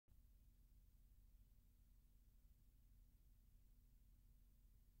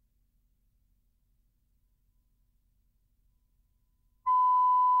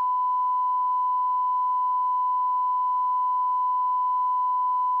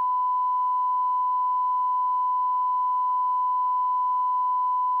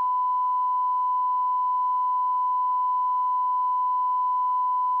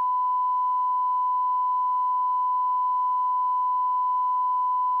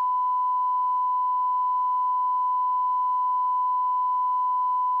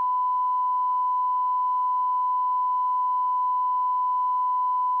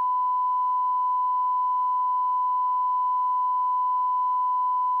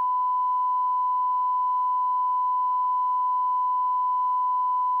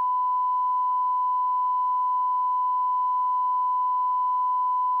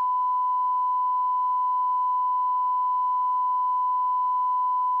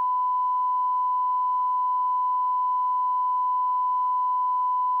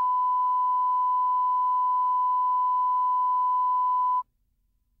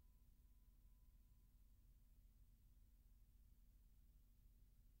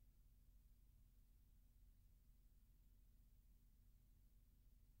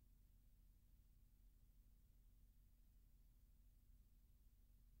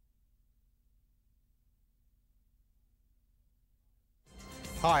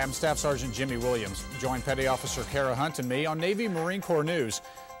Hi, I'm Staff Sergeant Jimmy Williams. Join Petty Officer Kara Hunt and me on Navy Marine Corps News.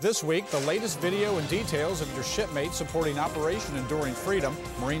 This week, the latest video and details of your shipmates supporting Operation Enduring Freedom.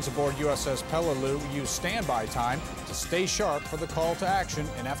 Marines aboard USS Peleliu use standby time to stay sharp for the call to action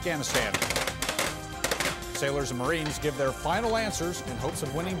in Afghanistan. Sailors and Marines give their final answers in hopes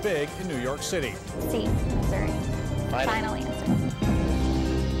of winning big in New York City. C, Missouri. Final answer.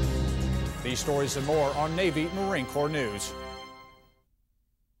 These stories and more on Navy Marine Corps News.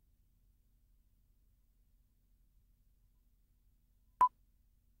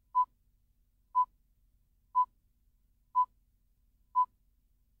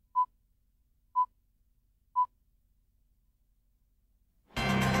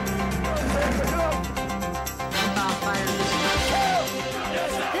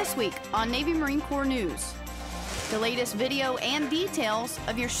 This week on Navy Marine Corps News, the latest video and details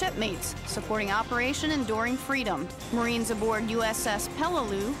of your shipmates supporting Operation Enduring Freedom. Marines aboard USS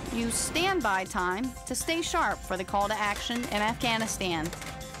Peleliu use standby time to stay sharp for the call to action in Afghanistan.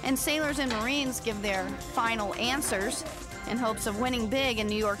 And sailors and Marines give their final answers in hopes of winning big in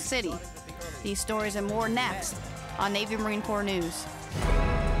New York City. These stories and more next on Navy Marine Corps News.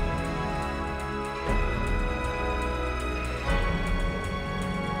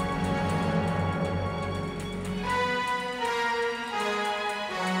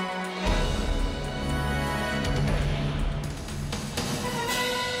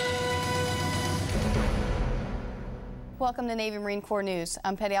 Welcome to Navy Marine Corps News.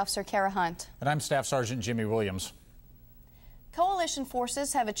 I'm Petty Officer Kara Hunt. And I'm Staff Sergeant Jimmy Williams. Coalition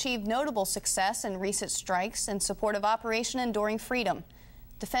forces have achieved notable success in recent strikes in support of Operation Enduring Freedom.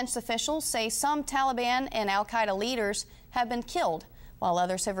 Defense officials say some Taliban and al-Qaeda leaders have been killed, while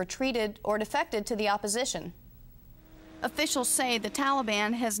others have retreated or defected to the opposition. Officials say the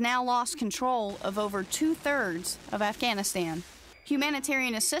Taliban has now lost control of over 2/3 of Afghanistan.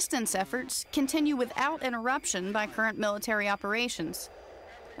 Humanitarian assistance efforts continue without interruption by current military operations.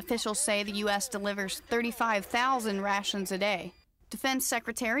 Officials say the U.S. delivers 35,000 rations a day. Defense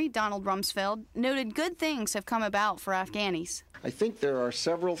Secretary Donald-Rumsfeld noted good things have come about for Afghanis. I think there are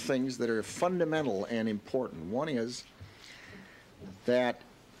several things that are fundamental and important. One is that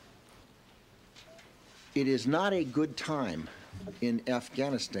it is not a good time in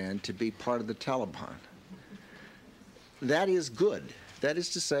Afghanistan to be part of the Taliban. That is good. That is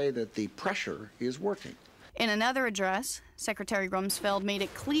to say that the pressure is working. In another address, Secretary Rumsfeld made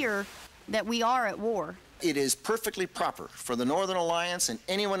it clear that we are at war. It is perfectly proper for the Northern Alliance and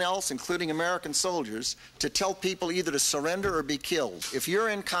anyone else, including American soldiers, to tell people either to surrender or be killed. If you're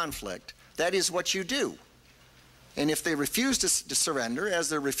in conflict, that is what you do. And if they refuse to surrender, as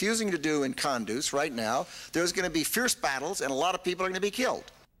they're refusing to do in Kunduz right now, there's going to be fierce battles and a lot of people are going to be killed.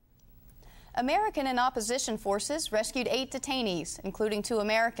 American and opposition forces rescued 8 detainees, including 2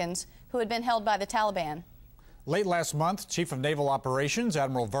 Americans, who had been held by the Taliban. Late last month, Chief of Naval Operations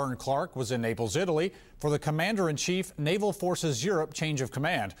Admiral Vern Clark was in Naples, Italy, for the Commander-in-Chief Naval Forces Europe change of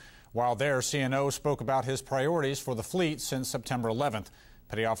command. While there, CNO spoke about his priorities for the fleet since September 11th.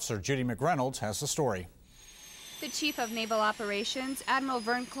 Petty Officer Judy McReynolds has the story. The Chief of Naval Operations, Admiral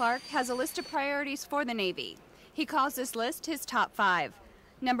Vern Clark, has a list of priorities for the Navy. He calls this list his top 5.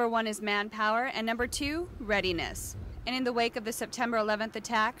 Number 1 is manpower, and number 2, readiness. And in the wake of the September 11th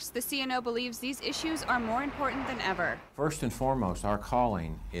attacks, the CNO believes these issues are more important than ever. First and foremost, our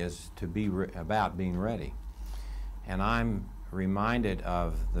calling is to be about being ready. And I'm reminded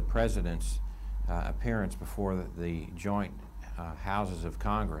of the President's appearance before the joint houses of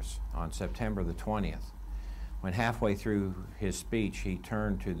Congress on September the 20th, when halfway through his speech he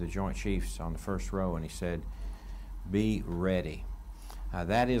turned to the Joint Chiefs on the first row and he said, "Be ready."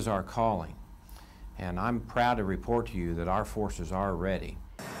 That is our calling, and I'm proud to report to you that our forces are ready.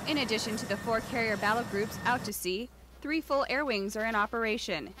 In addition to the 4 carrier battle groups out to sea, 3 full air wings are in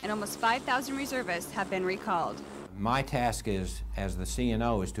operation, and almost 5,000 reservists have been recalled. My task is, as the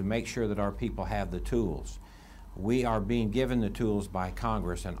CNO, is to make sure that our people have the tools. We are being given the tools by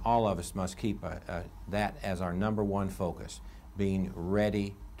Congress, and all of us must keep that as our number 1 focus, being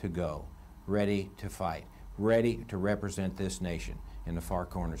ready to go, ready to fight, ready to represent this nation in the far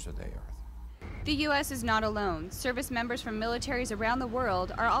corners of the earth. The U.S. is not alone. Service members from militaries around the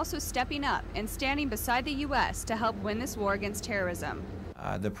world are also stepping up and standing beside the U.S. to help win this war against terrorism.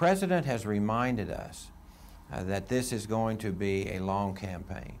 The President has reminded us that this is going to be a long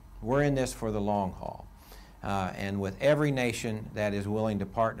campaign. We're in this for the long haul. And with every nation that is willing to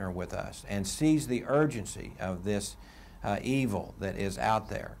partner with us and sees the urgency of this evil that is out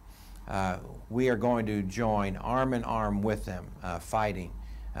there, we are going to join arm in arm with them fighting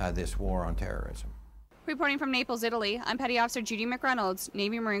this war on terrorism. Reporting from Naples, Italy, I'm Petty Officer Judy McReynolds,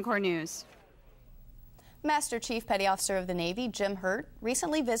 Navy Marine Corps News. Master Chief Petty Officer of the Navy Jim Herdt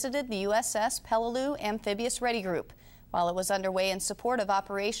recently visited the USS Peleliu Amphibious Readiness Group while it was underway in support of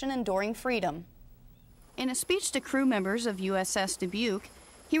Operation Enduring Freedom. In a speech to crew members of USS Dubuque,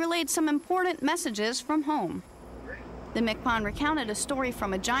 he relayed some important messages from home. The MCPON recounted a story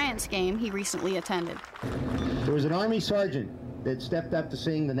from a Giants game he recently attended. There was an Army sergeant that stepped up to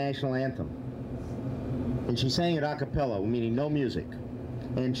sing the national anthem. And she sang it a cappella, meaning no music.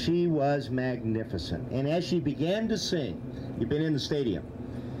 And she was magnificent. And as she began to sing, you've been in the stadium,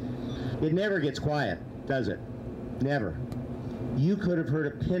 it never gets quiet, does it? Never. You could have heard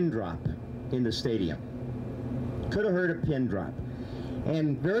a pin drop in the stadium. Could have heard a pin drop.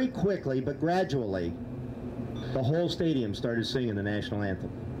 And very quickly, but gradually, the whole stadium started singing the national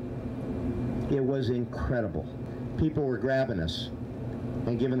anthem. It was incredible. People were grabbing us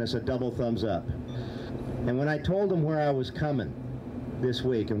and giving us a double thumbs up. And when I told them where I was coming this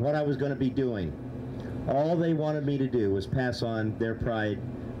week and what I was going to be doing, all they wanted me to do was pass on their pride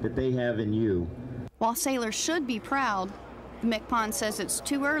that they have in you. While sailors should be proud, the MCPON says it's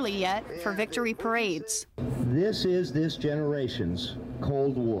too early yet for victory parades. This is this generation's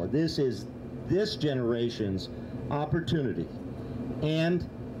Cold War. This is this generation's opportunity. And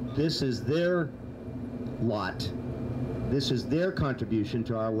this is their lot. This is their contribution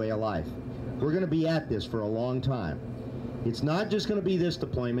to our way of life. We're going to be at this for a long time. It's not just going to be this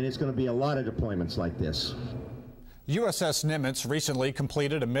deployment, it's going to be a lot of deployments like this. USS Nimitz recently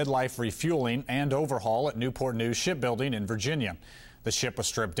completed a midlife refueling and overhaul at Newport News Shipbuilding in Virginia. The ship was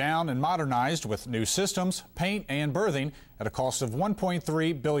stripped down and modernized with new systems, paint, and berthing at a cost of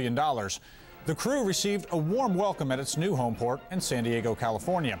 $1.3 billion. The crew received a warm welcome at its new home port in San Diego,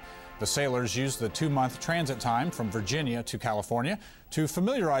 California. The sailors used the 2-month transit time from Virginia to California to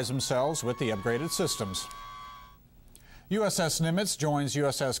familiarize themselves with the upgraded systems. USS Nimitz joins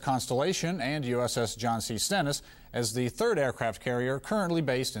USS Constellation and USS John C. Stennis as the third aircraft carrier currently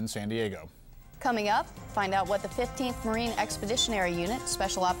based in San Diego. Coming up, find out what the 15th Marine Expeditionary Unit,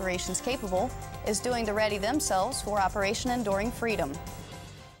 Special Operations Capable, is doing to ready themselves for Operation Enduring Freedom.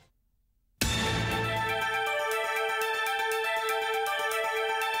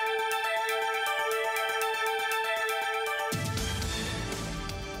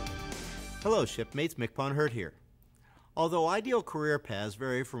 Hello shipmates, MCPON Herdt here. Although ideal career paths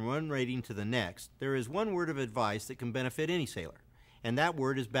vary from one rating to the next, there is one word of advice that can benefit any sailor, and that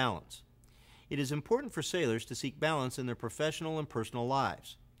word is balance. It is important for sailors to seek balance in their professional and personal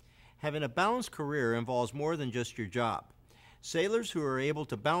lives. Having a balanced career involves more than just your job. Sailors who are able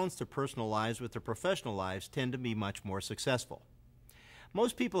to balance their personal lives with their professional lives tend to be much more successful.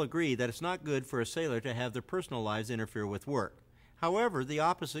 Most people agree that it's not good for a sailor to have their personal lives interfere with work. However, the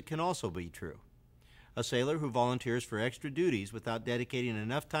opposite can also be true. A sailor who volunteers for extra duties without dedicating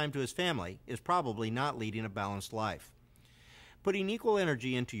enough time to his family is probably not leading a balanced life. Putting equal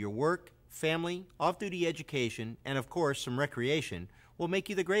energy into your work, family, off-duty education, and of course some recreation will make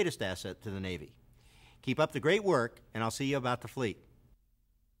you the greatest asset to the Navy. Keep up the great work, and I'll see you about the fleet.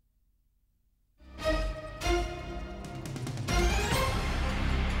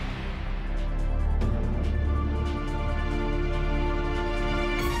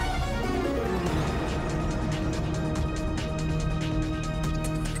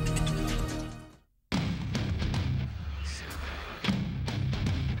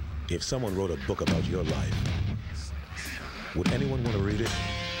 If someone wrote a book about your life, would anyone want to read it?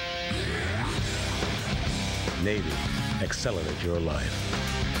 Navy, excelling at your life.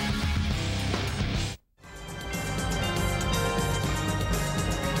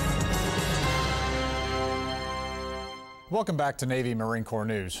 Welcome back to Navy Marine Corps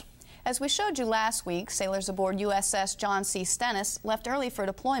News. As we showed you last week, sailors aboard USS John C. Stennis left early for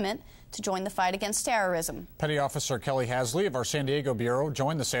deployment to join the fight against terrorism. Petty Officer Kelly Hasley of our San Diego Bureau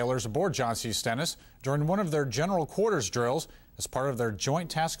joined the sailors aboard John C. Stennis during one of their general quarters drills as part of their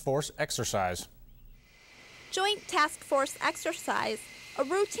Joint Task Force exercise. Joint Task Force exercise, a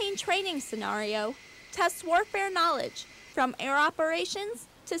routine training scenario, tests warfare knowledge from air operations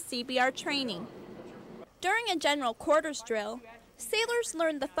to CBR training. During a general quarters drill, sailors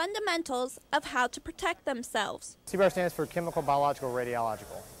learn the fundamentals of how to protect themselves. CBR stands for Chemical, Biological,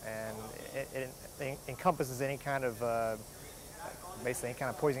 Radiological, and it encompasses any kind of, basically any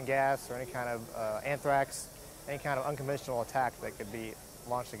kind of poison gas or any kind of anthrax, any kind of unconventional attack that could be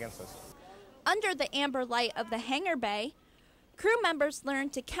launched against us. Under the amber light of the hangar bay, crew members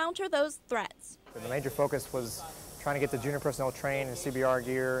learn to counter those threats. The major focus was trying to get the junior personnel trained in CBR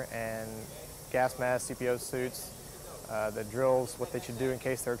gear and gas masks, CPO suits, the drills, what they should do in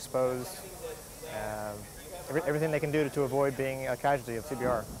case they're exposed, everything they can do to avoid being a casualty of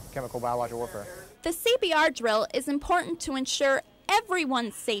CBR, chemical biological warfare. The CBR drill is important to ensure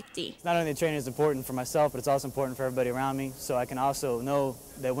everyone's safety. Not only the training is important for myself, but it's also important for everybody around me, so I can also know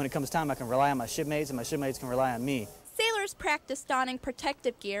that when it comes time I can rely on my shipmates and my shipmates can rely on me. Sailors practiced donning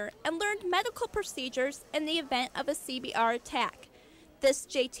protective gear and learned medical procedures in the event of a CBR attack. This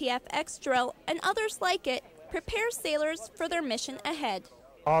JTFX drill and others like it prepare sailors for their mission ahead.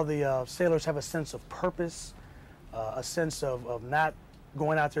 All the sailors have a sense of purpose, a sense of not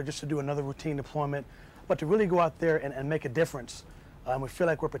going out there just to do another routine deployment, but to really go out there and make a difference. We feel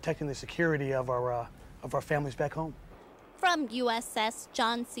like we're protecting the security of our families back home. From USS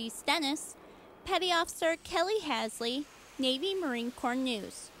John C. Stennis, Petty Officer Kelly Hasley, Navy Marine Corps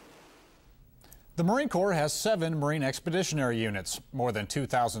News. The Marine Corps has 7 Marine Expeditionary Units. More than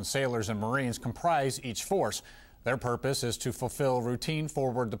 2,000 sailors and Marines comprise each force. Their purpose is to fulfill routine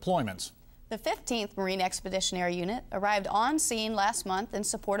forward deployments. The 15th Marine Expeditionary Unit arrived on scene last month in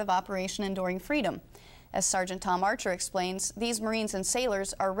support of Operation Enduring Freedom. As Sergeant Tom Archer explains, these Marines and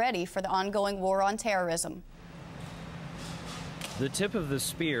sailors are ready for the ongoing war on terrorism. The tip of the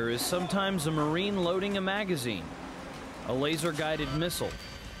spear is sometimes a Marine loading a magazine, a laser-guided missile,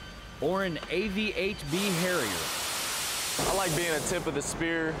 or an AV-8B Harrier. I like being a tip of the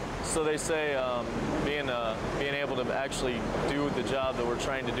spear, so they say being able to actually do the job that we're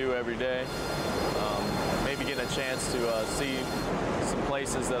trained to do every day. Maybe getting a chance to see some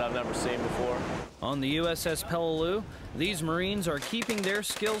places that I've never seen before. On the USS Peleliu, these Marines are keeping their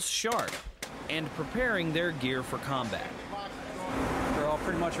skills sharp and preparing their gear for combat. We're all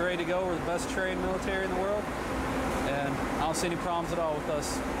pretty much ready to go. We're the best trained military in the world, and I don't see any problems at all with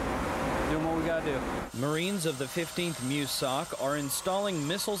us doing what we got to do. Marines of the 15th MCPON are installing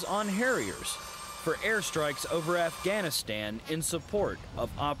missiles on Harriers for airstrikes over Afghanistan in support of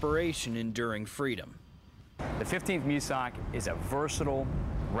Operation Enduring Freedom. The 15th MCPON is a versatile,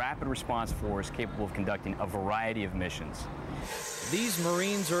 rapid response force capable of conducting a variety of missions. These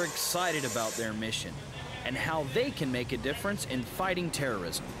Marines are excited about their mission and how they can make a difference in fighting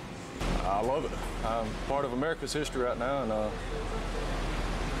terrorism. I love it. I'm part of America's history right now, and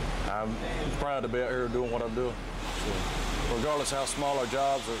I'm proud to be out here doing what I'm doing. So, regardless how small our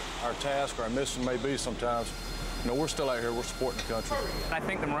jobs or our task or our mission may be sometimes, you know, we're still out here, we're supporting the country. I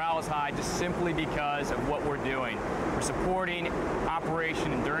think the morale is high just simply because of what we're doing. We're supporting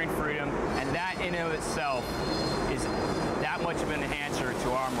Operation Enduring Freedom, and that in and of itself is that much of an enhancer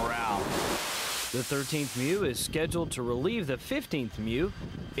to our morale. The 13th MU is scheduled to relieve the 15th MU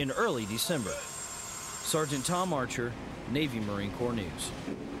in early December. Sergeant Tom Archer, Navy Marine Corps News.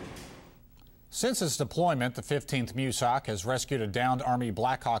 Since its deployment, the 15th MCPON has rescued a downed Army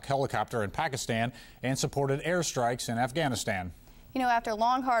Black Hawk helicopter in Pakistan and supported airstrikes in Afghanistan. You know, after a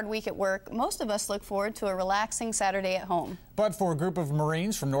long, hard week at work, most of us look forward to a relaxing Saturday at home. But for a group of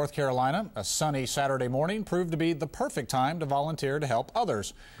Marines from North Carolina, a sunny Saturday morning proved to be the perfect time to volunteer to help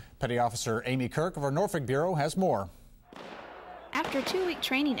others. Petty Officer Amy Kirk of our Norfolk Bureau has more. After a 2-week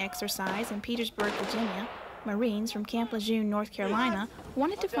training exercise in Petersburg, Virginia, Marines from Camp Lejeune, North Carolina,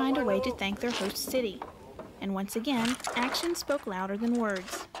 wanted to find a way to thank their host city. And once again, action spoke louder than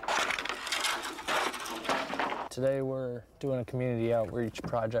words. Today we're doing a community outreach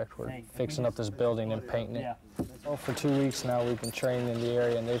project. We're fixing up this building and painting it. Well, for 2 weeks now we've been training in the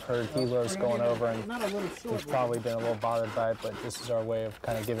area, and they've heard helos going over, and they've probably been a little bothered by it, but this is our way of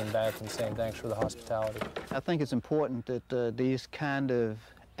kind of giving back and saying thanks for the hospitality. I think it's important that these kind of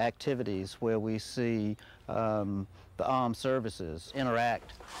activities where we see the armed services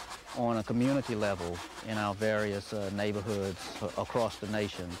interact on a community level in our various neighborhoods across the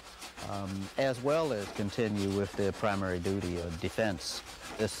nation, as well as continue with their primary duty of defense.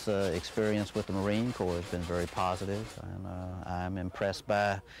 This experience with the Marine Corps has been very positive, and I'm impressed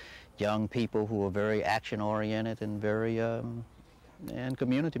by young people who are very action-oriented and very and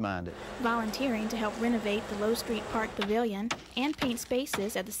community-minded. Volunteering to help renovate the Low Street Park Pavilion and paint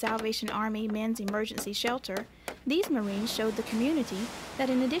spaces at the Salvation Army Men's Emergency Shelter, these Marines showed the community that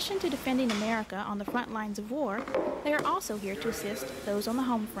in addition to defending America on the front lines of war, they are also here to assist those on the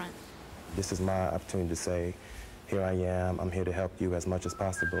home front. This is my opportunity to say, here I am, I'm here to help you as much as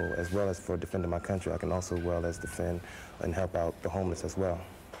possible, as well as for defending my country. I can also well as defend and help out the homeless as well.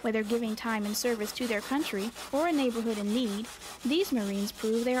 Whether giving time and service to their country or a neighborhood in need, these Marines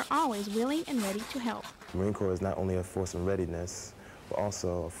prove they are always willing and ready to help. The Marine Corps is not only a force in readiness, but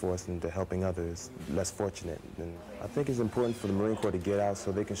also a force into helping others less fortunate. And I think it's important for the Marine Corps to get out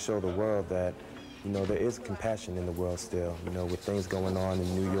so they can show the world that You know, there is compassion in the world still, you know, with things going on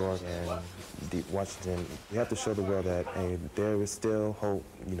in New York and Washington. We have to show the world that, hey, there is still hope,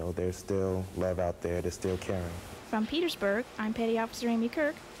 you know, there's still love out there, there's still caring. From Petersburg, I'm Petty Officer Amy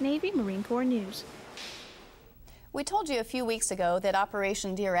Kirk, Navy Marine Corps News. We told you a few weeks ago that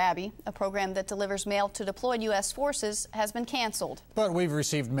Operation Dear Abby, a program that delivers mail to deployed U.S. forces, has been canceled. But we've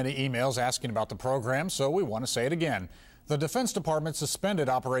received many emails asking about the program, so we want to say it again. The Defense Department suspended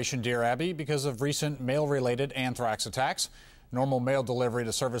Operation Dear Abby because of recent mail-related anthrax attacks. Normal mail delivery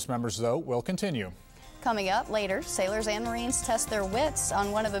to service members, though, will continue. Coming up later, sailors and Marines test their wits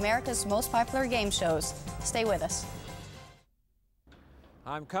on one of America's most popular game shows. Stay with us.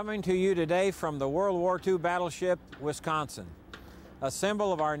 I'm coming to you today from the World War II battleship Wisconsin, a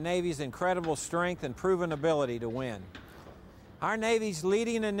symbol of our Navy's incredible strength and proven ability to win. Our Navy's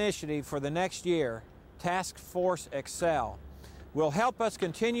leading initiative for the next year, Task Force Excel, will help us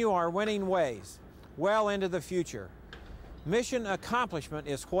continue our winning ways well into the future. Mission accomplishment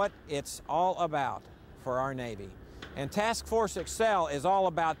is what it's all about for our Navy. And Task Force Excel is all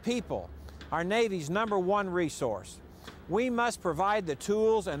about people, our Navy's #1 resource. We must provide the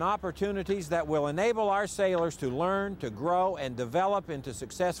tools and opportunities that will enable our sailors to learn, to grow, and develop into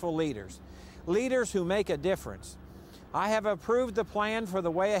successful leaders. Leaders who make a difference. I have approved the plan for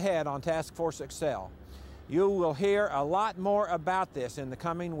the way ahead on Task Force Excel. You will hear a lot more about this in the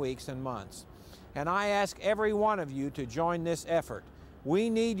coming weeks and months. And I ask every one of you to join this effort. We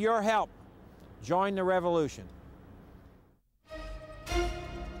need your help. Join the revolution.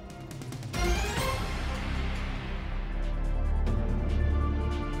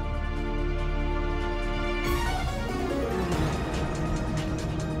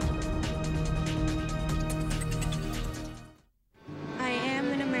 I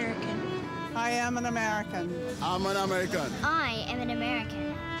am an American. I'm an American. I am an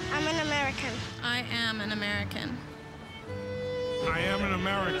American. I'm an American. I am an American. I am an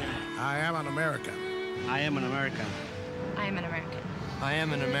American. I am an American. I am an American. I am an American. I am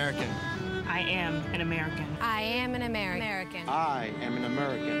an American. I am an American. I am an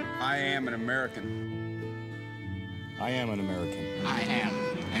American. I am an American.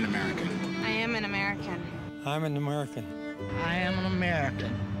 I am an American. I am an American. I am an American. I am an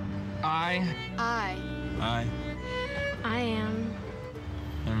American. I'm an American. I am an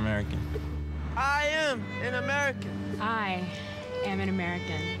American. I am an American. I am an American. I am an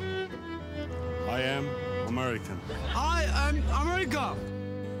American. I am American. I am America.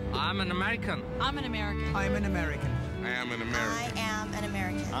 I'm an American. I'm an American. I'm an American. I am an American. I am an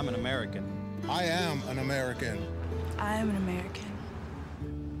American. I'm an American. I am an American. I am an American.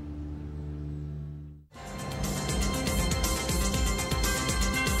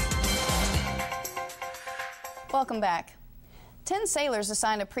 Welcome back. 10 sailors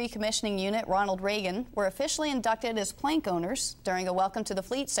assigned to Pre-Commissioning Unit Ronald Reagan were officially inducted as plank owners during a Welcome to the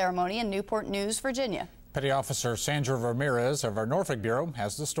Fleet ceremony in Newport News, Virginia. Petty Officer Sandra Ramirez of our Norfolk Bureau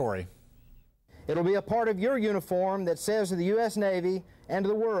has the story. It'll be a part of your uniform that says to the U.S. Navy and to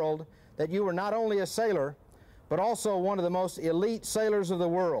the world that you were not only a sailor, but also one of the most elite sailors of the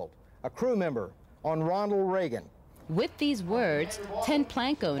world, a crew member on Ronald Reagan. With these words, 10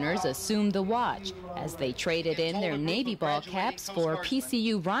 plank owners assumed the watch as they traded in their Navy ball caps for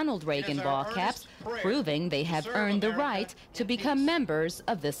PCU Ronald Reagan ball caps, proving they have earned the right to become members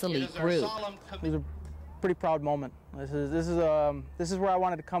of this elite group. It was a pretty proud moment. This is where I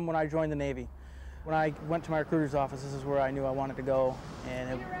wanted to come when I joined the Navy. When I went to my recruiter's office, this is where I knew I wanted to go, and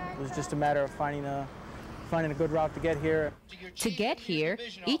it was just a matter of finding a good route to get here. To get here,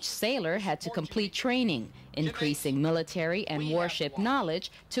 each sailor had to complete training, increasing military and warship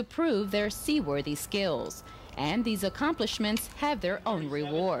knowledge to prove their seaworthy skills. And these accomplishments have their own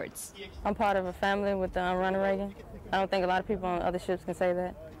rewards. I'm part of a family with Ronald Reagan. I don't think a lot of people on other ships can say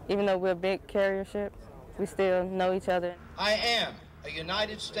that. Even though we're a big carrier ship, we still know each other. I am a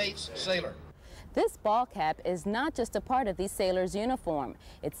United States sailor. This ball cap is not just a part of these sailors' uniform.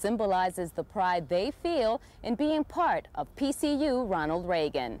 It symbolizes the pride they feel in being part of PCU Ronald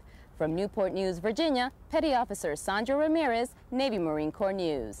Reagan. From Newport News, Virginia, Petty Officer Sandra Ramirez, Navy Marine Corps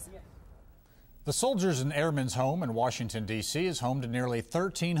News. The Soldiers and Airmen's Home in Washington, D.C. is home to nearly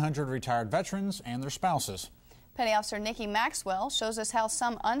 1,300 retired veterans and their spouses. Petty Officer Nikki Maxwell shows us how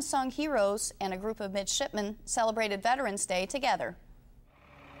some unsung heroes and a group of midshipmen celebrated Veterans Day together.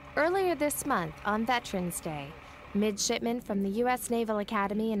 Earlier this month, on Veterans Day, midshipmen from the U.S. Naval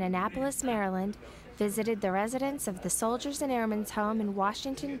Academy in Annapolis, Maryland, visited the residence of the Soldiers and Airmen's Home in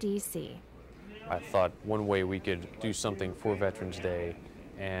Washington, D.C. I thought one way we could do something for Veterans Day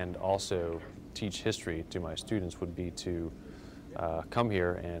and also teach history to my students would be to come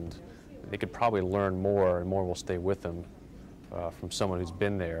here and They could probably learn more, and more will stay with them from someone who's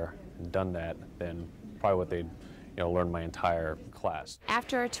been there and done that than probably what they'd learn my entire class.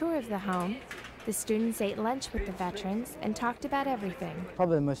 After a tour of the home, the students ate lunch with the veterans and talked about everything.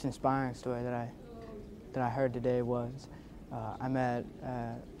 Probably the most inspiring story that I heard today was I met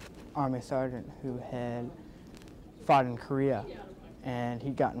an Army sergeant who had fought in Korea, and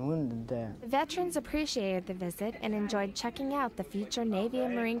he'd gotten wounded there. The veterans appreciated the visit and enjoyed checking out the future Navy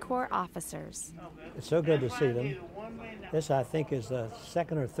and Marine Corps officers. It's so good to see them. This, I think, is the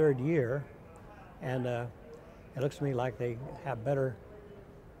second or third year, and it looks to me like they have better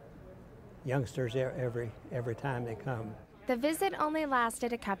youngsters every time they come. The visit only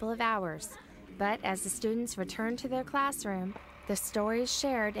lasted a couple of hours, but as the students returned to their classroom, the stories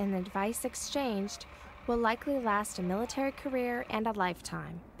shared and advice exchanged will likely last a military career and a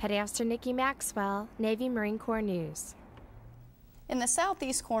lifetime. Petty Officer Nikki Maxwell, Navy Marine Corps News. In the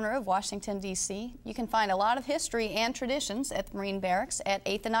southeast corner of Washington, D.C., you can find a lot of history and traditions at the Marine Barracks at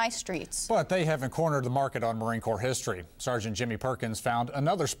 8th and I Streets. But they haven't cornered the market on Marine Corps history. Sergeant Jimmy Perkins found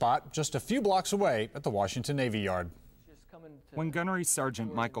another spot just a few blocks away at the Washington Navy Yard. When Gunnery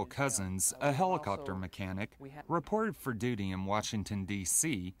Sergeant Michael Cousins, a helicopter mechanic, reported for duty in Washington,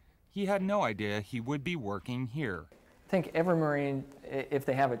 D.C., he had no idea he would be working here. I think every Marine, if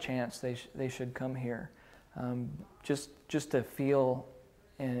they have a chance, they should come here. Just to feel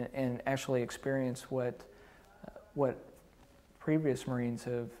and actually experience what previous Marines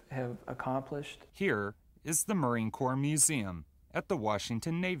have accomplished. Here is the Marine Corps Museum at the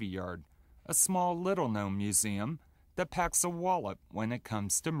Washington Navy Yard, a small little-known museum that packs a wallop when it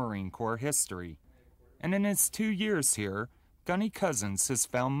comes to Marine Corps history. And in his 2 years here, Gunny Cousins has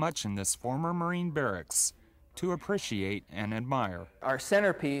found much in this former Marine barracks to appreciate and admire. Our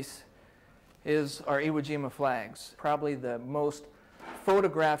centerpiece is our Iwo Jima flags, probably the most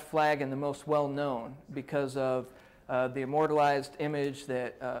photographed flag and the most well-known because of the immortalized image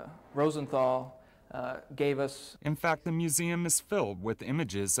that Rosenthal gave us. In fact, the museum is filled with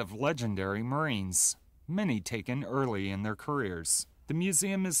images of legendary Marines, many taken early in their careers. The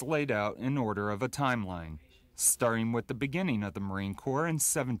museum is laid out in order of a timeline, starting with the beginning of the Marine Corps in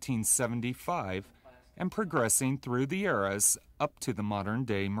 1775 and progressing through the eras up to the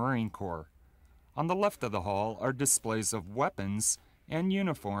modern-day Marine Corps. On the left of the hall are displays of weapons and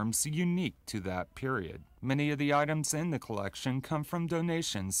uniforms unique to that period. Many of the items in the collection come from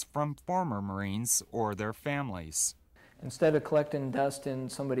donations from former Marines or their families. Instead of collecting dust in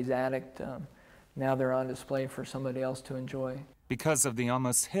somebody's attic, now they're on display for somebody else to enjoy. Because of the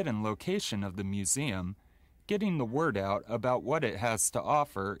almost hidden location of the museum, getting the word out about what it has to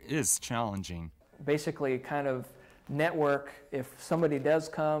offer is challenging. Basically, kind of network. If somebody does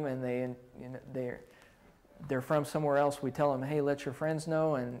come and they're from somewhere else, we tell them, hey, let your friends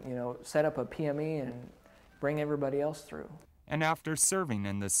know, and set up a PME and bring everybody else through. And after serving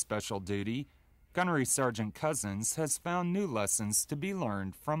in this special duty, Gunnery Sergeant Cousins has found new lessons to be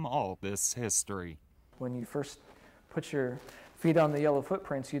learned from all this history. When you first put your feet on the yellow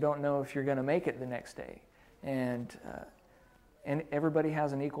footprints, you don't know if you're going to make it the next day. And everybody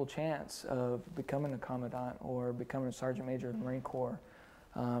has an equal chance of becoming a commandant or becoming a sergeant major of the Marine Corps.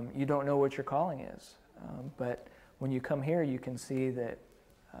 You don't know what your calling is, but when you come here, you can see that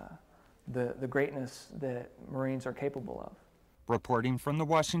the greatness that Marines are capable of. Reporting from the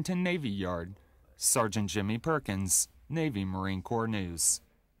Washington Navy Yard, Sergeant Jimmy Perkins, Navy Marine Corps News.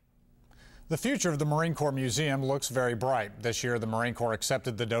 The future of the Marine Corps Museum looks very bright. This year, the Marine Corps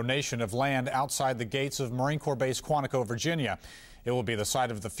accepted the donation of land outside the gates of Marine Corps Base Quantico, Virginia. It will be the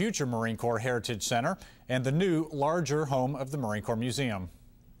site of the future Marine Corps Heritage Center and the new, larger home of the Marine Corps Museum.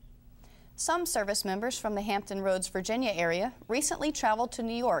 Some service members from the Hampton Roads, Virginia area recently traveled to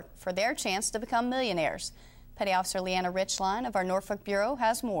New York for their chance to become millionaires. Petty Officer Leanna Richline of our Norfolk Bureau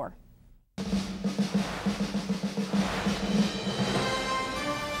has more.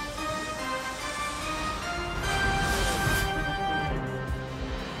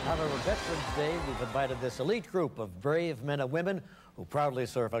 On our Veterans Day, we've invited this elite group of brave men and women who proudly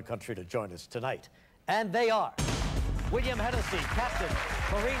serve our country to join us tonight. And they are William Hennessy, Captain,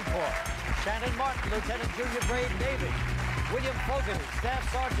 Marine Corps; Shannon Martin, Lieutenant Junior Grade, Navy; William Fogarty,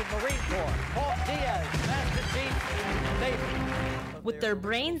 Staff Sergeant, Marine Corps; Paul Diaz, Master Chief, Navy. With their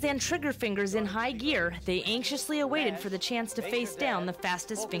brains and trigger fingers in high gear, they anxiously awaited for the chance to face down the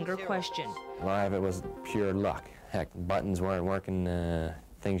fastest finger question. A lot of it was pure luck. Heck, buttons weren't working.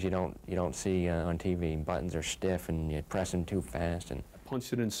 Things you don't see on TV. Buttons are stiff and you press them too fast. And I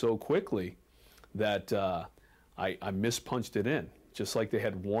punched it in so quickly that I mispunched it in. just like they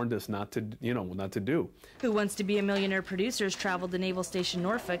had warned us not to, not to do. Who Wants to Be a Millionaire producers traveled to Naval Station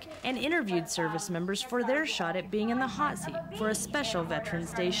Norfolk and interviewed service members for their shot at being in the hot seat for a special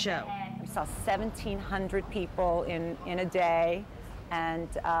Veterans Day show. We saw 1,700 people in a day, and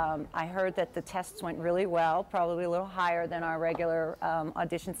I heard that the tests went really well, probably a little higher than our regular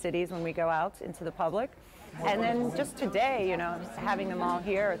audition cities when we go out into the public. And then just today, having them all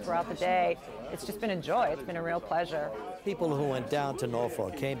here throughout the day, it's just been a joy. It's been a real pleasure. People who went down to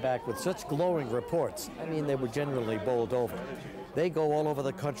Norfolk came back with such glowing reports. I mean, they were generally bowled over. They go all over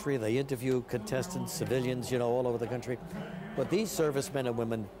the country. They interview contestants, civilians, all over the country. But these servicemen and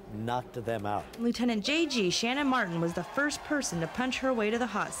women knocked them out. Lieutenant J.G. Shannon Martin was the first person to punch her way to the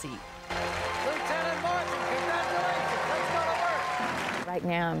hot seat. Lieutenant Martin, congratulations. Let's go to work. Right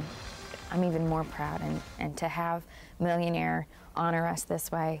now, I'm even more proud, and to have Millionaire honor us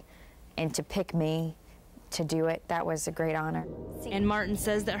this way and to pick me to do it, that was a great honor. And Martin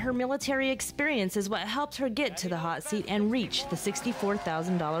says that her military experience is what helped her get to the hot seat and reach the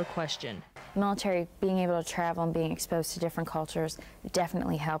 $64,000 question. Military, being able to travel and being exposed to different cultures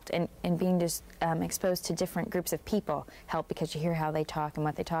definitely helped, and being just exposed to different groups of people helped, because you hear how they talk and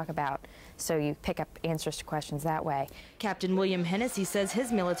what they talk about, so you pick up answers to questions that way. Captain William Hennessy says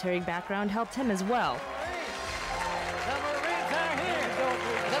his military background helped him as well. The Marines are here.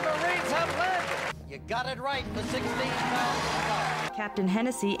 The Marines have led. You got it right for 16 pounds. Captain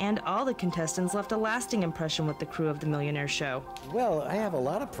Hennessy and all the contestants left a lasting impression with the crew of the Millionaire Show. Well, I have a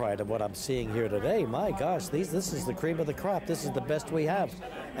lot of pride in what I'm seeing here today. My gosh, this is the cream of the crop. This is the best we have,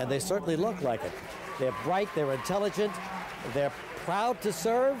 and they certainly look like it. They're bright, they're intelligent, they're proud to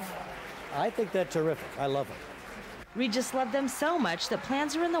serve. I think they're terrific. I love them. Regis loved them so much that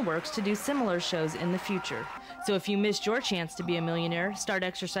plans are in the works to do similar shows in the future. So if you missed your chance to be a millionaire, start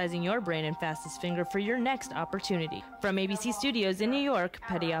exercising your brain and fastest finger for your next opportunity. From ABC Studios in New York,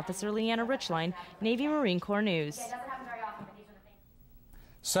 Petty Officer Leanna Richline, Navy Marine Corps News.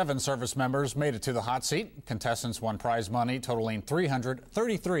 7 service members made it to the hot seat. Contestants won prize money totaling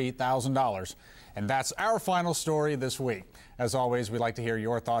 $333,000. And that's our final story this week. As always, we'd like to hear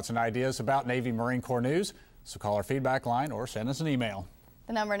your thoughts and ideas about Navy Marine Corps News. So call our feedback line or send us an email.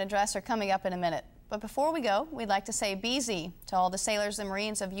 The number and address are coming up in a minute. But before we go, we'd like to say BZ to all the sailors and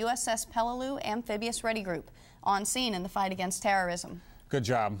Marines of USS Peleliu Amphibious Readiness Group on scene in the fight against terrorism. Good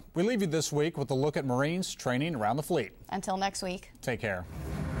job. We leave you this week with a look at Marines training around the fleet. Until next week. Take care.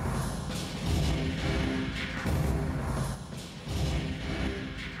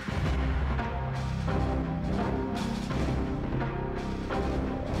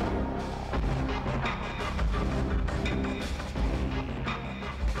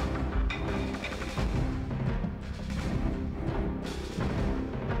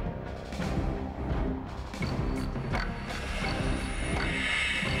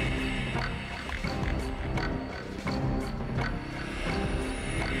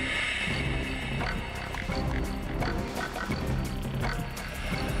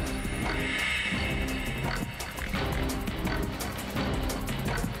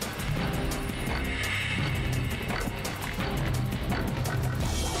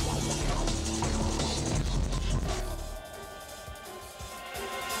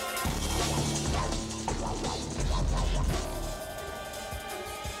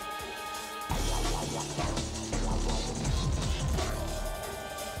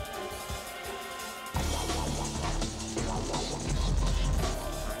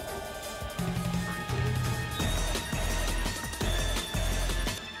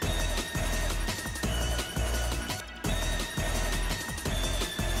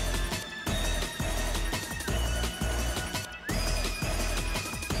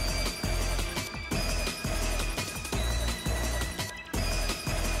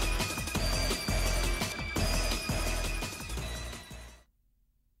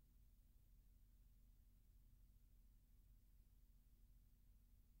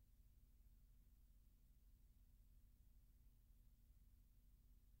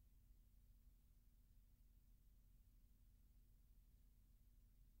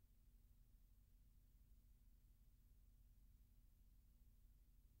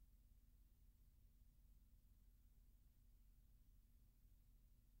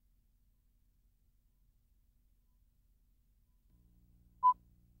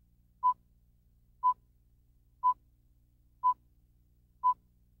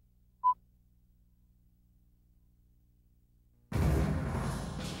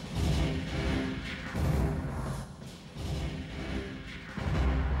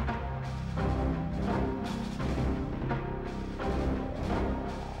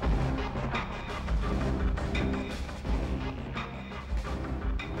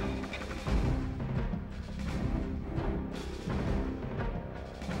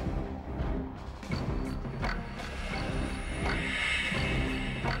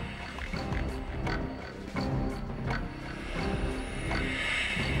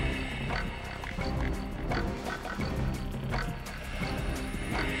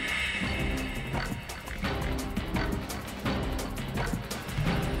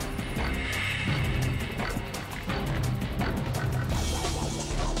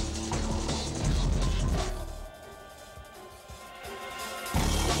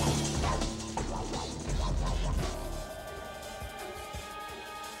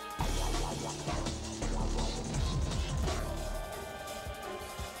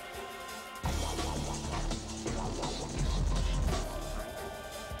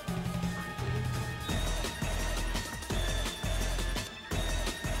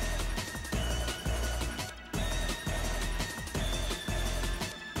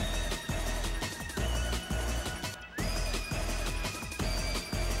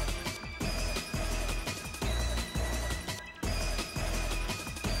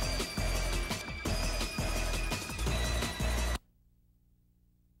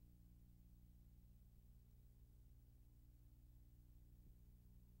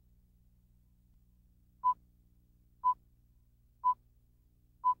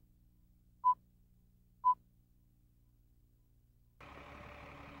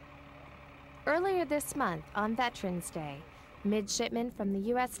 Earlier this month, on Veterans Day, midshipmen from the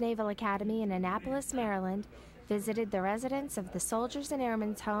U.S. Naval Academy in Annapolis, Maryland, visited the residence of the Soldiers and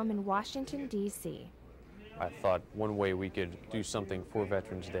Airmen's home in Washington, D.C. I thought one way we could do something for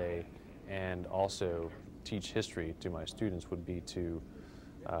Veterans Day and also teach history to my students would be to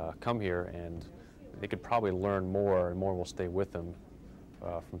come here, and they could probably learn more, and more will stay with them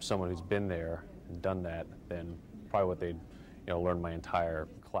from someone who's been there and done that than probably what they'd learn my entire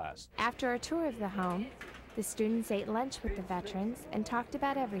class. After a tour of the home, the students ate lunch with the veterans and talked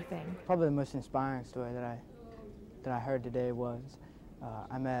about everything. Probably the most inspiring story that I heard today was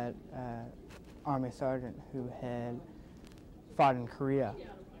I met an Army sergeant who had fought in Korea,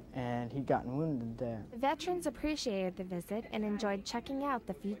 and he'd gotten wounded there. The veterans appreciated the visit and enjoyed checking out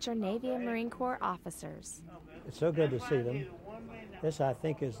the future Navy and Marine Corps officers. It's so good to see them. This, I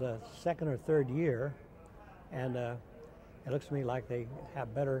think, is the second or third year, and it looks to me like they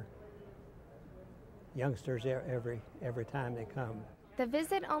have better youngsters every time they come. The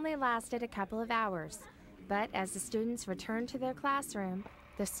visit only lasted a couple of hours, but as the students returned to their classroom,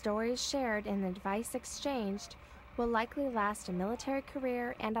 the stories shared and the advice exchanged will likely last a military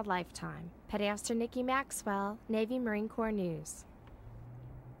career and a lifetime. Petty Officer Nikki Maxwell, Navy Marine Corps News.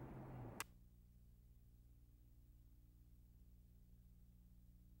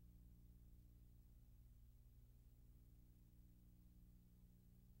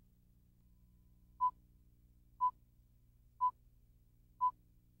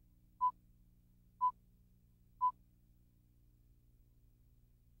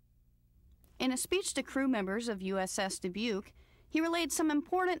 In a speech to crew members of USS Dubuque, he relayed some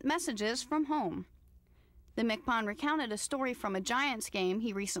important messages from home. The MCPON recounted a story from a Giants game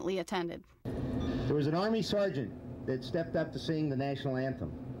he recently attended. There was an Army sergeant that stepped up to sing the national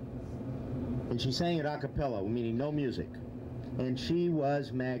anthem. And she sang it a cappella, meaning no music. And she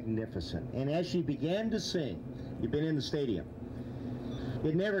was magnificent. And as she began to sing, you've been in the stadium,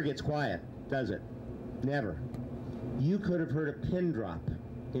 it never gets quiet, does it? Never. You could have heard a pin drop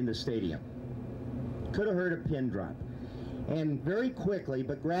in the stadium. Could have heard a pin drop. And very quickly,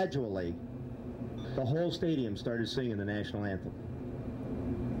 but gradually, the whole stadium started singing the national anthem.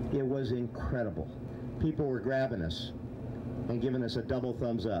 It was incredible. People were grabbing us and giving us a double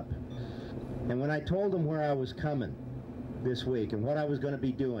thumbs up. And when I told them where I was coming this week and what I was going to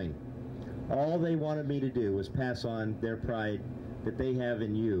be doing, all they wanted me to do was pass on their pride that they have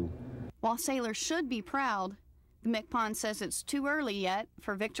in you. While sailors should be proud, the MCPON says it's too early yet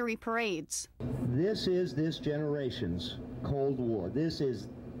for victory parades. This is this generation's Cold War. This is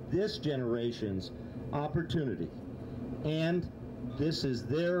this generation's opportunity. And this is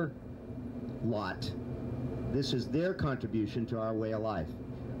their lot. This is their contribution to our way of life.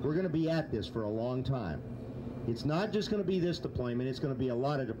 We're going to be at this for a long time. It's not just going to be this deployment, it's going to be a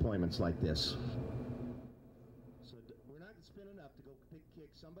lot of deployments like this. So we're not going to spend enough to go kick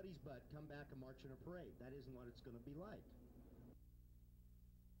somebody's butt, come back and march in a parade. That isn't what it's going to be like.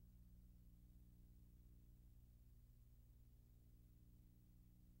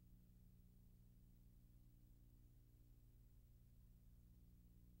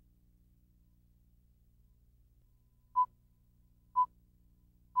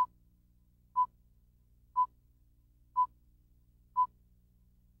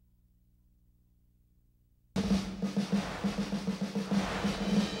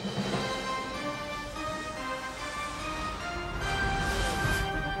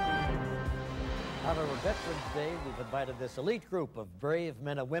 On our Veterans Day, we've invited this elite group of brave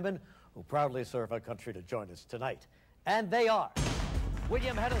men and women who proudly serve our country to join us tonight. And they are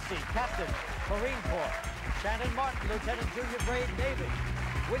William Hennessy, Captain, Marine Corps; Shannon Martin, Lieutenant Junior Grade, Navy;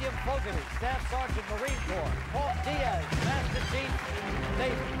 William Fogarty, Staff Sergeant, Marine Corps; Paul Diaz, Master Chief,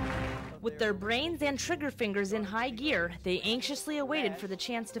 Navy. With their brains and trigger fingers in high gear, they anxiously awaited for the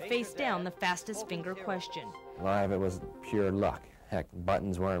chance to face down the fastest finger question. A lot of it was pure luck. Heck,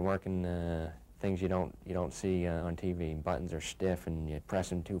 buttons weren't working. Things you don't see on TV. Buttons are stiff, and you press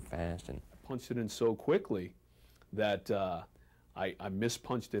them too fast. And I punched it in so quickly that I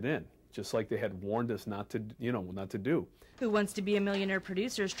mispunched it in, just like they had warned us not to do. Who Wants to Be a Millionaire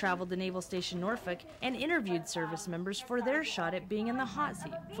producers traveled to Naval Station Norfolk and interviewed service members for their shot at being in the hot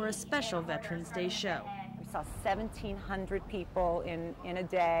seat for a special Veterans Day show. We saw 1,700 people in a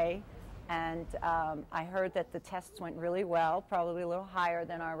day. And I heard that the tests went really well, probably a little higher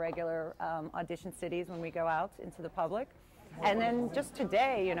than our regular audition cities when we go out into the public. And then just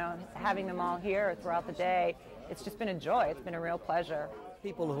today, having them all here throughout the day, it's just been a joy. It's been a real pleasure.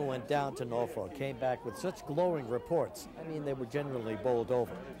 People who went down to Norfolk came back with such glowing reports. I mean, they were genuinely bowled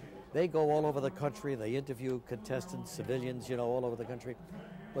over. They go all over the country. They interview contestants, civilians, all over the country.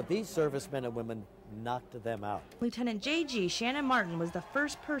 but these servicemen and women knocked them out. Lieutenant J.G. Shannon Martin was the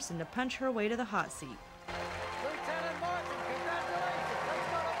first person to punch her way to the hot seat. Lieutenant Martin, congratulations. Let's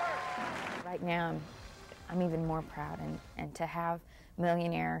go to work. Right now, I'm even more proud, and to have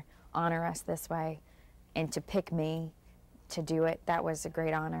Millionaire honor us this way and to pick me to do it, that was a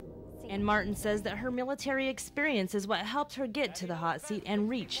great honor. And Martin says that her military experience is what helped her get to the hot seat and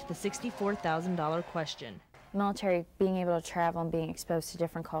reach the $64,000 question. Military, being able to travel and being exposed to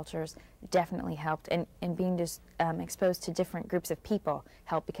different cultures definitely helped, and being just exposed to different groups of people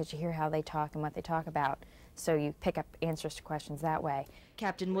helped, because you hear how they talk and what they talk about, so you pick up answers to questions that way.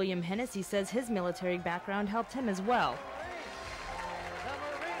 Captain William Hennessy says his military background helped him as well. The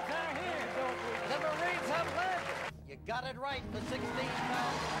Marines are here. The Marines have landed. You got it right for $16,000.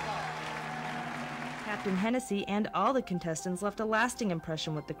 Captain Hennessy and all the contestants left a lasting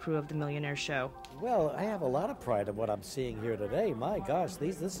impression with the crew of the Millionaire Show. Well, I have a lot of pride in what I'm seeing here today. My gosh,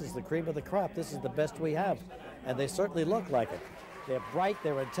 this is the cream of the crop. This is the best we have, and they certainly look like it. They're bright,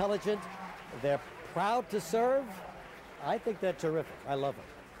 they're intelligent, they're proud to serve. I think they're terrific. I love them.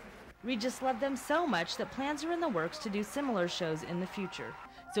 We just love them so much that plans are in the works to do similar shows in the future.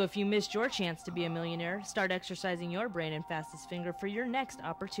 So if you missed your chance to be a millionaire, start exercising your brain and fastest finger for your next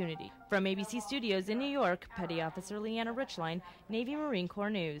opportunity. From ABC Studios in New York, Petty Officer Leanna Richline, Navy Marine Corps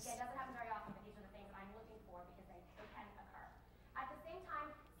News.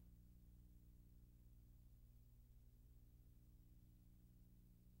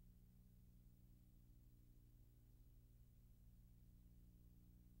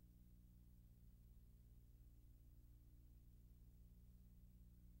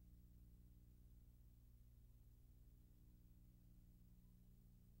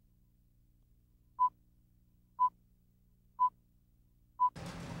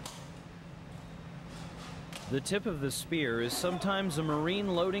 The tip of the spear is sometimes a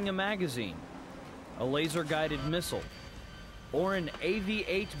Marine loading a magazine, a laser-guided missile, or an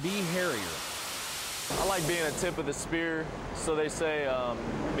AV-8B Harrier. I like being a tip of the spear, so they say,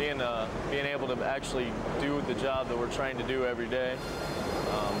 being able to actually do the job that we're trained to do every day.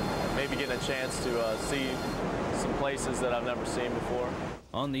 Maybe getting a chance to see some places that I've never seen before.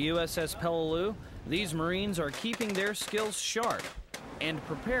 On the USS Peleliu, these Marines are keeping their skills sharp and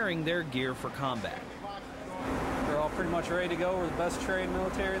preparing their gear for combat. We're all pretty much ready to go. We're the best trained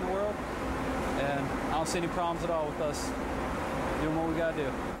military in the world, and I don't see any problems at all with us doing what we gotta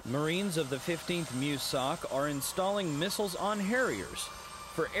do. Marines of the 15th MCPON are installing missiles on Harriers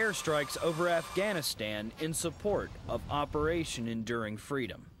for airstrikes over Afghanistan in support of Operation Enduring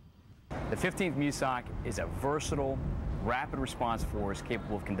Freedom. The 15th MCPON is a versatile, rapid response force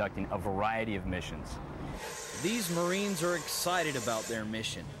capable of conducting a variety of missions. These Marines are excited about their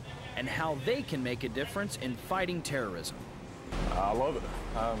mission and how they can make a difference in fighting terrorism. I love it.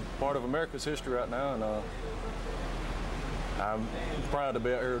 I'm part of America's history right now, and I'm proud to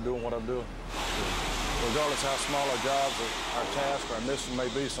be out here doing what I'm doing. Regardless how small our jobs or our task or our mission may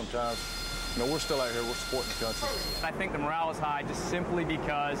be sometimes, you know, we're still out here, we're supporting the country. I think the morale is high just simply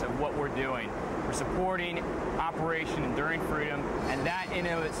because of what we're doing. We're supporting Operation Enduring Freedom, and that in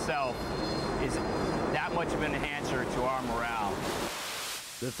and of itself is that much of an enhancer to our morale.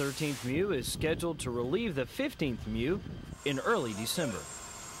 The 13th MCPON is scheduled to relieve the 15th MCPON in early December.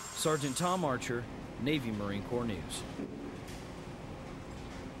 Sergeant Tom Archer, Navy Marine Corps News.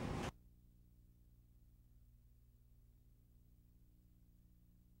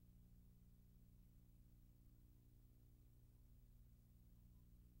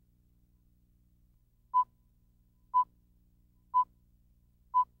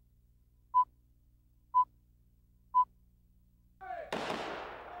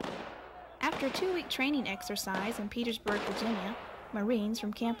 After a 2-week training exercise in Petersburg, Virginia, Marines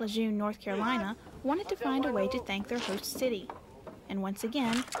from Camp Lejeune, North Carolina, wanted to find a way to thank their host city. And once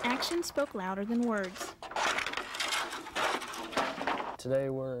again, action spoke louder than words. Today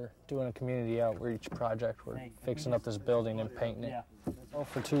we're doing a community outreach project. We're fixing up this building and painting it. Well,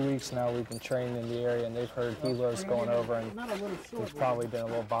 for 2 weeks now we've been training in the area, and they've heard helos going over, and they've probably been a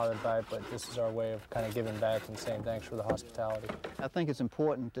little bothered by it, but this is our way of kind of giving back and saying thanks for the hospitality. I think it's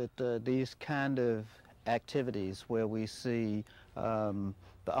important that these kind of activities where we see the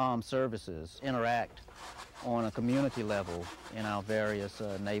armed services interact on a community level in our various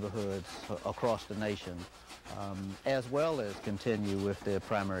neighborhoods across the nation, as well as continue with their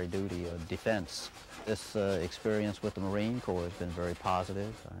primary duty of defense. This experience with the Marine Corps has been very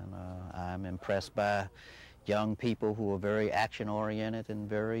positive, and I'm impressed by young people who are very action-oriented and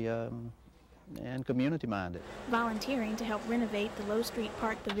very and community-minded. Volunteering to help renovate the Low Street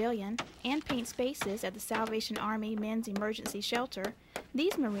Park Pavilion and paint spaces at the Salvation Army Men's Emergency Shelter,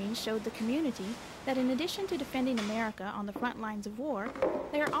 these Marines showed the community that in addition to defending America on the front lines of war,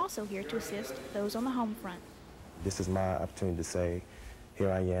 they are also here to assist those on the home front. This is my opportunity to say, here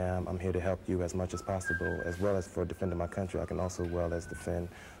I am, I'm here to help you as much as possible, as well as for defending my country. I can also well as defend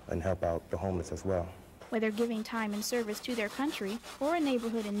and help out the homeless as well. Whether giving time and service to their country or a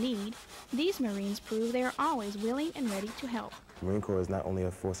neighborhood in need, these Marines prove they are always willing and ready to help. The Marine Corps is not only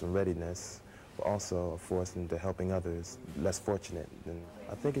a force in readiness, but also a force into helping others less fortunate. And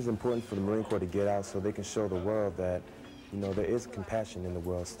I think it's important for the Marine Corps to get out so they can show the world that, you know, there is compassion in the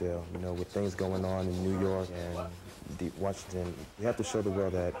world still. You know, with things going on in New York and Washington, we have to show the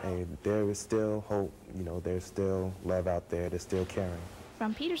world that, hey, there is still hope, you know, there's still love out there, there's still caring.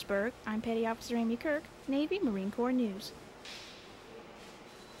 From Petersburg, I'm Petty Officer Amy Kirk, Navy Marine Corps News.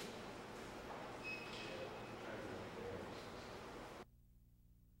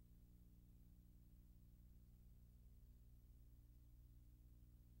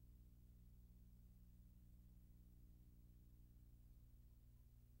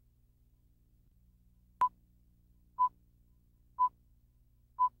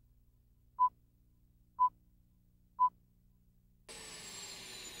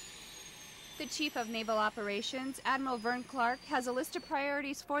 The Chief of Naval Operations, Admiral Vern Clark, has a list of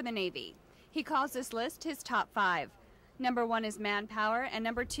priorities for the Navy. He calls this list his top 5. Number 1 is manpower, and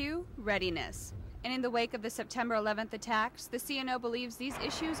number 2, readiness. And in the wake of the September 11th attacks, the CNO believes these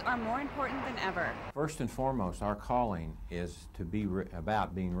issues are more important than ever. First and foremost, our calling is to be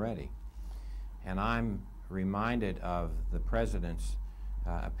about being ready. And I'm reminded of the President's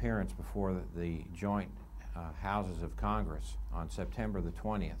appearance before the joint houses of Congress on September the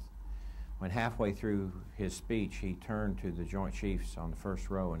 20th. When halfway through his speech, he turned to the Joint Chiefs on the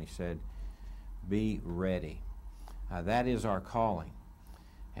first row and he said, "Be ready." That is our calling.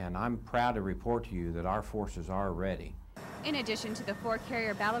 And I'm proud to report to you that our forces are ready. In addition to the 4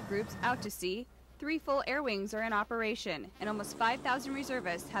 carrier battle groups out to sea, 3 full air wings are in operation, and almost 5,000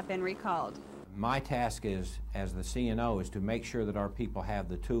 reservists have been recalled. My task is, as the CNO, is to make sure that our people have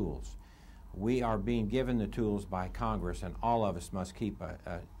the tools. We are being given the tools by Congress, and all of us must keep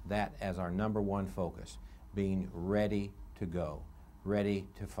that as our number 1 focus, being ready to go, ready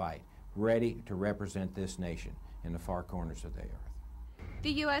to fight, ready to represent this nation in the far corners of the earth.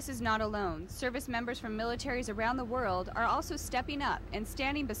 The U.S. is not alone. Service members from militaries around the world are also stepping up and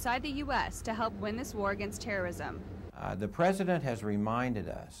standing beside the U.S. to help win this war against terrorism. The President has reminded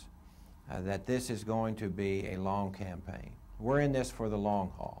us that this is going to be a long campaign. We're in this for the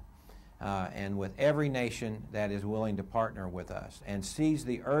long haul. And with every nation that is willing to partner with us and sees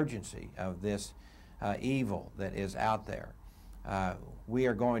the urgency of this evil that is out there, we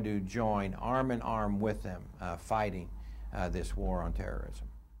are going to join arm in arm with them fighting this war on terrorism.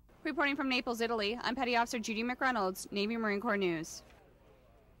 Reporting from Naples, Italy, I'm Petty Officer Judy McReynolds, Navy Marine Corps News.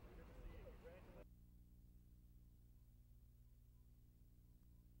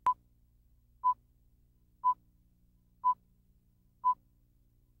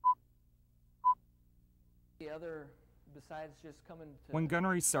 When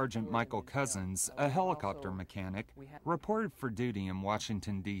Gunnery Sergeant Michael Cousins, a helicopter mechanic, reported for duty in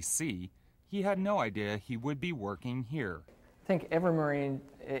Washington, D.C., he had no idea he would be working here. I think every Marine,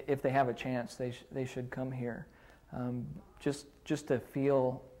 if they have a chance, they should come here, just to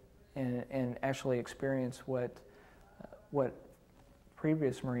feel and actually experience what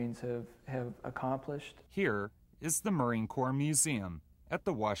previous Marines have accomplished. Here is the Marine Corps Museum at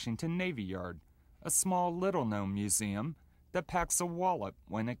the Washington Navy Yard, a small, little-known museum that packs a wallop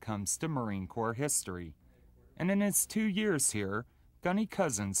when it comes to Marine Corps history. And in his 2 years here, Gunny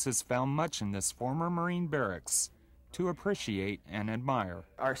Cousins has found much in this former Marine barracks to appreciate and admire.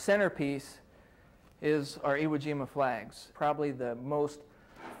 Our centerpiece is our Iwo Jima flags, probably the most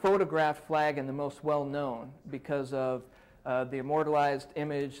photographed flag and the most well-known because of the immortalized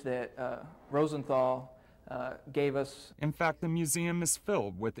image that Rosenthal gave us. In fact, the museum is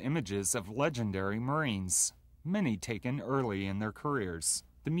filled with images of legendary Marines, many taken early in their careers.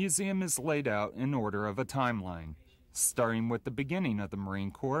 The museum is laid out in order of a timeline, starting with the beginning of the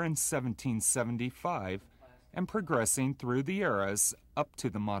Marine Corps in 1775 and progressing through the eras up to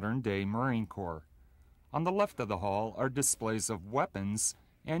the modern-day Marine Corps. On the left of the hall are displays of weapons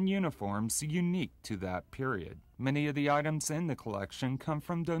and uniforms unique to that period. Many of the items in the collection come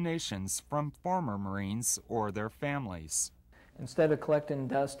from donations from former Marines or their families. Instead of collecting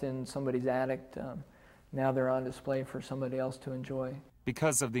dust in somebody's attic, now they're on display for somebody else to enjoy.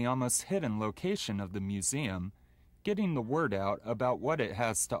 Because of the almost hidden location of the museum, Getting the word out about what it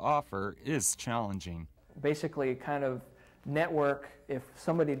has to offer is challenging. Basically, kind of network. If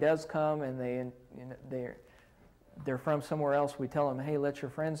somebody does come and they're from somewhere else, we tell them, hey, let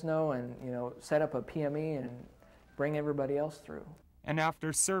your friends know, and set up a PME and bring everybody else through. And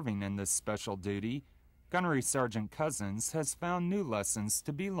after serving in this special duty, Gunnery Sergeant Cousins has found new lessons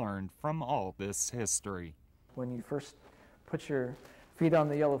to be learned from all this history. When you first put your feet on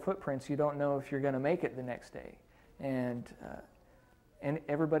the yellow footprints, you don't know if you're going to make it the next day. And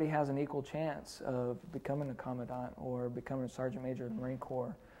everybody has an equal chance of becoming a commandant or becoming a sergeant major of the Marine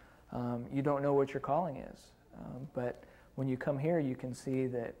Corps. You don't know what your calling is, but when you come here, you can see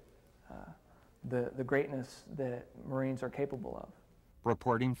that the greatness that Marines are capable of.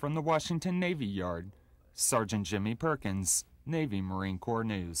 Reporting from the Washington Navy Yard, Sergeant Jimmy Perkins, Navy Marine Corps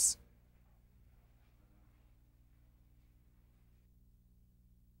News.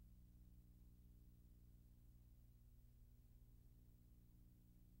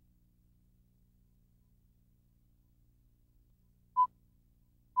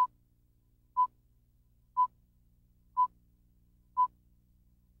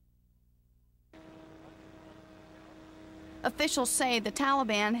 Officials say the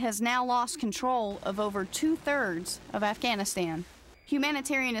Taliban has now lost control of over 2/3 of Afghanistan.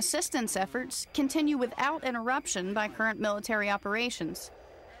 Humanitarian assistance efforts continue without interruption by current military operations.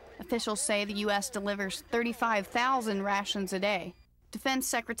 Officials say the U.S. delivers 35,000 rations a day. Defense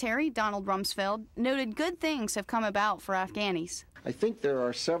Secretary Donald-Rumsfeld noted good things have come about for Afghanis. I think there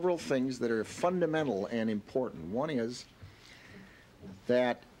are several things that are fundamental and important. One is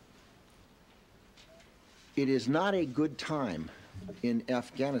that it is not a good time in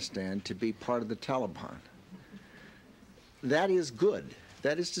Afghanistan to be part of the Taliban. That is good.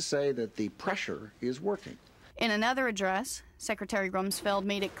 That is to say that the pressure is working. In another address, Secretary Rumsfeld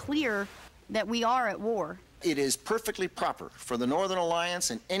made it clear that we are at war. It is perfectly proper for the Northern Alliance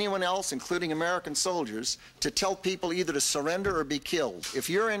and anyone else, including American soldiers, to tell people either to surrender or be killed. If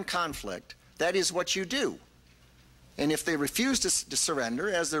you're in conflict, that is what you do. And if they refuse to surrender,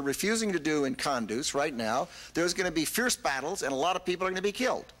 as they're refusing to do in Kunduz right now, there's going to be fierce battles and a lot of people are going to be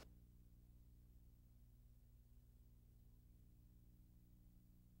killed.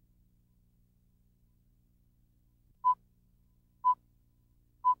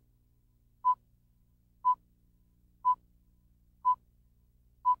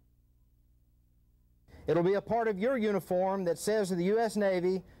 It'll be a part of your uniform that says to the U.S.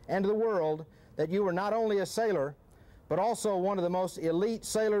 Navy and to the world that you are not only a sailor, but also one of the most elite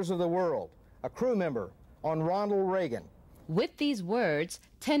sailors of the world, a crew member on Ronald Reagan. With these words,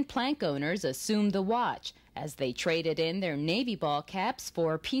 10 plank owners assumed the watch as they traded in their Navy ball caps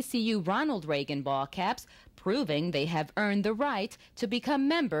for PCU Ronald Reagan ball caps, proving they have earned the right to become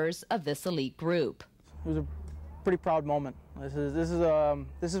members of this elite group. It was a pretty proud moment. This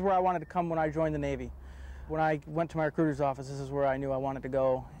is where I wanted to come when I joined the Navy. When I went to my recruiter's office, this is where I knew I wanted to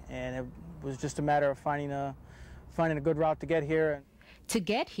go, and it was just a matter of finding a good route to get here. To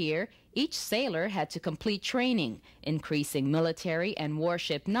get here, each sailor had to complete training, increasing military and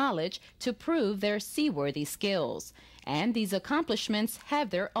warship knowledge to prove their seaworthy skills. And these accomplishments have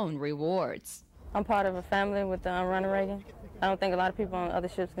their own rewards. I'm part of a family with Ronald Reagan. I don't think a lot of people on other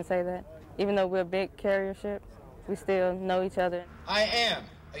ships can say that. Even though we're big carrier ships, we still know each other. I am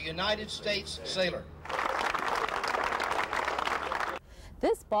a United States sailor.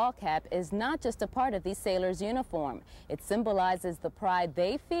 This ball cap is not just a part of these sailors' uniform. It symbolizes the pride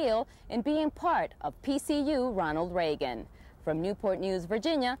they feel in being part of PCU Ronald Reagan. From Newport News,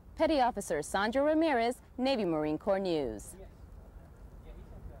 Virginia, Petty Officer Sandra Ramirez, Navy Marine Corps News.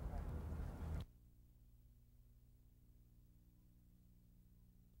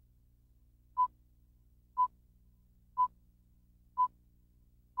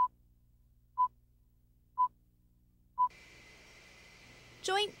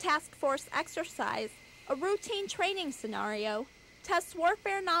 Joint Task Force Exercise, a routine training scenario, tests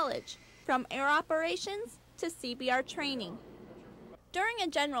warfare knowledge from air operations to CBR training. During a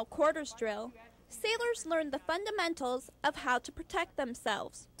general quarters drill, sailors learn the fundamentals of how to protect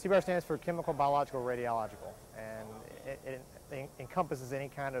themselves. CBR stands for Chemical, Biological, Radiological, and it encompasses any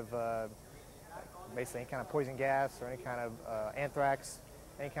kind of, basically any kind of poison gas or any kind of anthrax,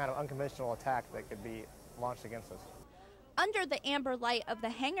 any kind of unconventional attack that could be launched against us. Under the amber light of the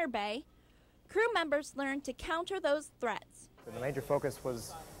hangar bay, crew members learn to counter those threats. The major focus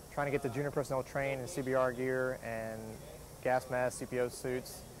was trying to get the junior personnel trained in CBR gear and gas masks, CPO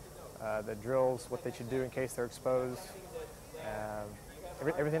suits, the drills, what they should do in case they're exposed,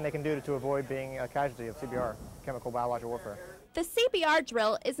 everything they can do to avoid being a casualty of CBR, chemical biological warfare. The CBR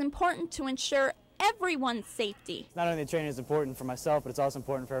drill is important to ensure everyone's safety. Not only the training is important for myself, but it's also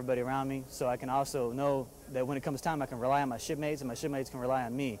important for everybody around me, so I can also know that when it comes time, I can rely on my shipmates, and my shipmates can rely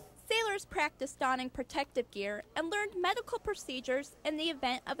on me. Sailors practiced donning protective gear and learned medical procedures in the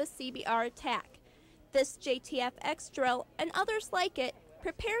event of a CBR attack. This JTF-X drill and others like it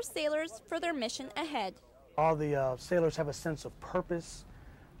prepare sailors for their mission ahead. All the sailors have a sense of purpose,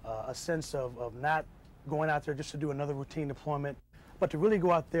 a sense of not going out there just to do another routine deployment, but to really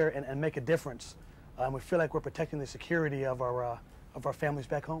go out there and make a difference. We feel like we're protecting the security of our families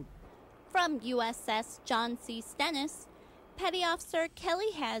back home. From USS John C. Stennis, Petty Officer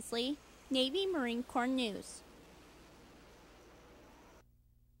Kelly Hasley, Navy Marine Corps News.